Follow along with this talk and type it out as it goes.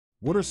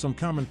What are some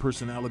common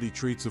personality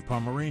traits of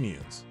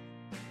Pomeranians?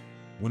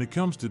 When it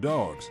comes to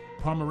dogs,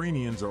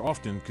 Pomeranians are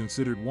often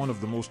considered one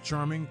of the most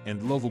charming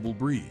and lovable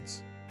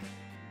breeds.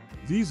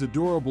 These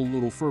adorable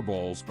little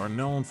furballs are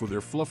known for their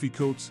fluffy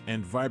coats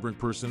and vibrant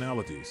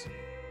personalities.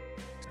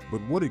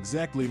 But what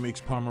exactly makes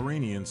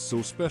Pomeranians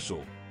so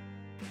special?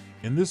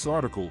 In this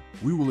article,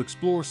 we will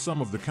explore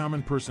some of the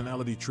common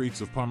personality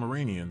traits of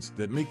Pomeranians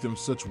that make them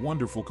such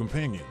wonderful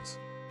companions.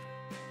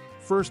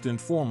 First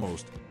and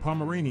foremost,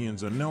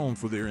 Pomeranians are known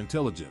for their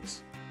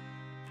intelligence.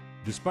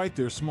 Despite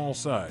their small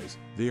size,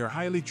 they are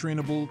highly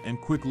trainable and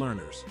quick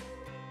learners.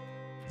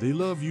 They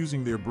love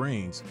using their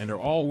brains and are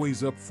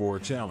always up for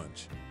a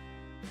challenge.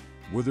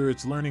 Whether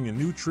it's learning a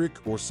new trick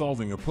or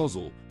solving a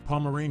puzzle,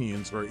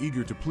 Pomeranians are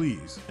eager to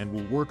please and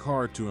will work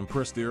hard to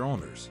impress their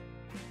owners.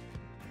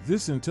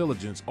 This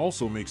intelligence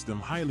also makes them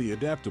highly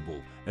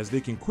adaptable, as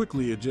they can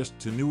quickly adjust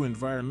to new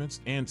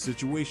environments and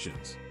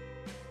situations.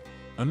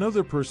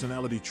 Another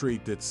personality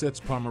trait that sets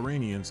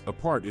Pomeranians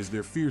apart is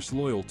their fierce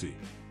loyalty.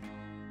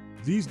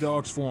 These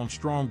dogs form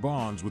strong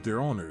bonds with their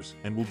owners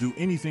and will do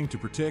anything to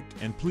protect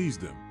and please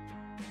them.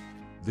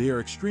 They are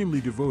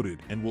extremely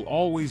devoted and will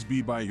always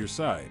be by your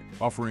side,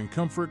 offering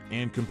comfort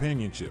and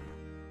companionship.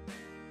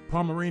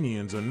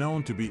 Pomeranians are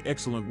known to be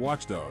excellent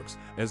watchdogs,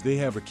 as they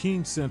have a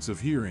keen sense of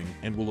hearing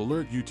and will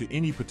alert you to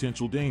any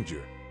potential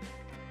danger.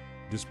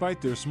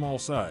 Despite their small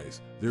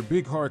size, their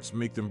big hearts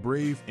make them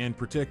brave and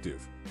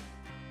protective.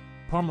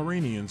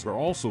 Pomeranians are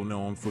also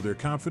known for their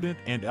confident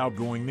and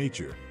outgoing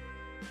nature.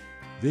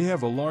 They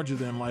have a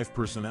larger-than-life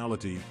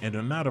personality and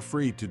are not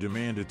afraid to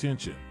demand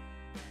attention.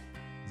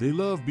 They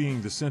love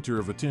being the center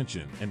of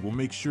attention and will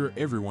make sure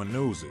everyone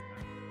knows it.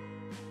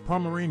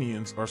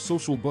 Pomeranians are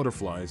social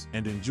butterflies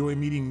and enjoy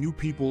meeting new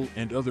people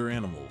and other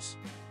animals.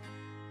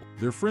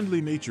 Their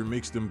friendly nature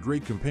makes them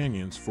great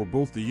companions for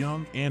both the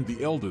young and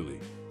the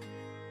elderly.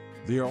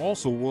 They are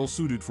also well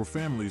suited for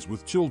families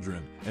with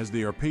children, as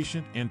they are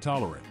patient and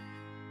tolerant.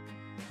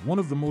 One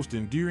of the most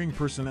endearing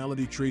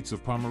personality traits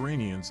of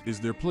Pomeranians is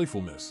their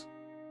playfulness.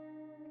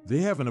 They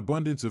have an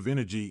abundance of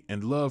energy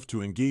and love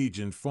to engage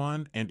in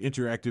fun and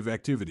interactive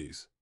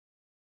activities.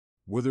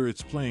 Whether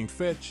it's playing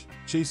fetch,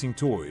 chasing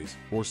toys,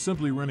 or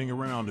simply running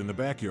around in the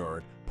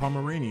backyard,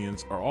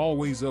 Pomeranians are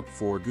always up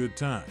for a good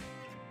time.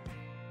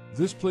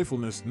 This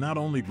playfulness not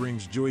only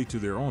brings joy to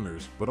their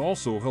owners, but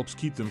also helps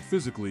keep them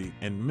physically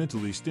and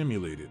mentally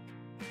stimulated.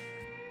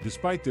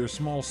 Despite their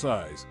small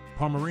size,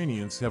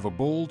 Pomeranians have a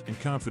bold and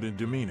confident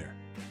demeanor.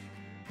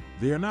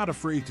 They are not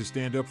afraid to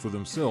stand up for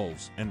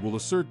themselves and will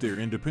assert their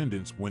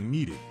independence when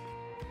needed.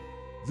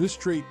 This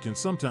trait can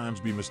sometimes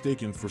be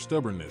mistaken for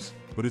stubbornness,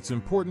 but it's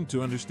important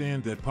to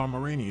understand that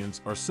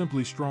Pomeranians are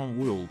simply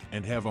strong-willed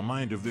and have a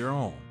mind of their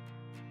own.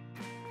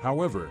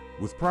 However,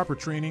 with proper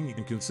training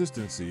and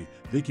consistency,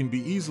 they can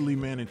be easily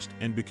managed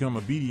and become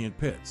obedient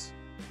pets.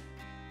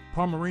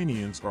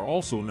 Pomeranians are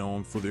also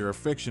known for their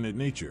affectionate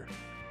nature.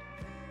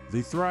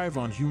 They thrive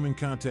on human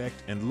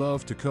contact and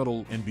love to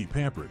cuddle and be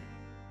pampered.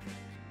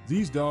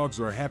 These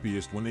dogs are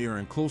happiest when they are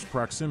in close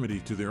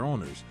proximity to their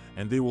owners,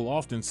 and they will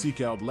often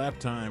seek out lap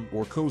time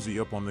or cozy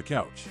up on the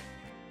couch.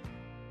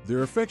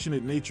 Their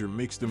affectionate nature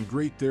makes them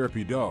great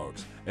therapy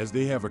dogs, as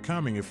they have a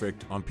calming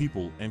effect on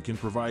people and can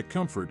provide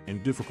comfort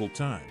in difficult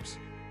times.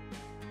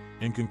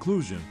 In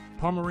conclusion,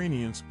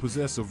 Pomeranians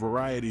possess a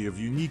variety of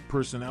unique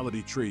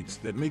personality traits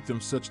that make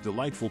them such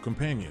delightful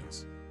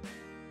companions.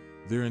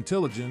 Their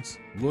intelligence,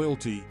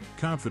 loyalty,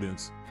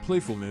 confidence,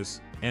 playfulness,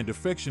 and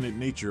affectionate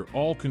nature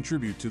all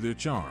contribute to their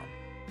charm.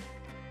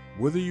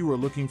 Whether you are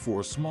looking for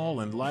a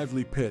small and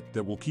lively pet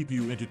that will keep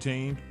you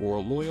entertained or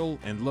a loyal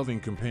and loving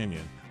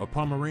companion, a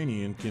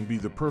Pomeranian can be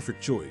the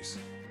perfect choice.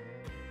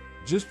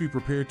 Just be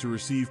prepared to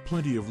receive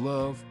plenty of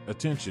love,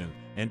 attention,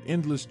 and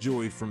endless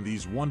joy from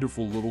these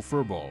wonderful little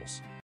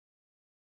furballs.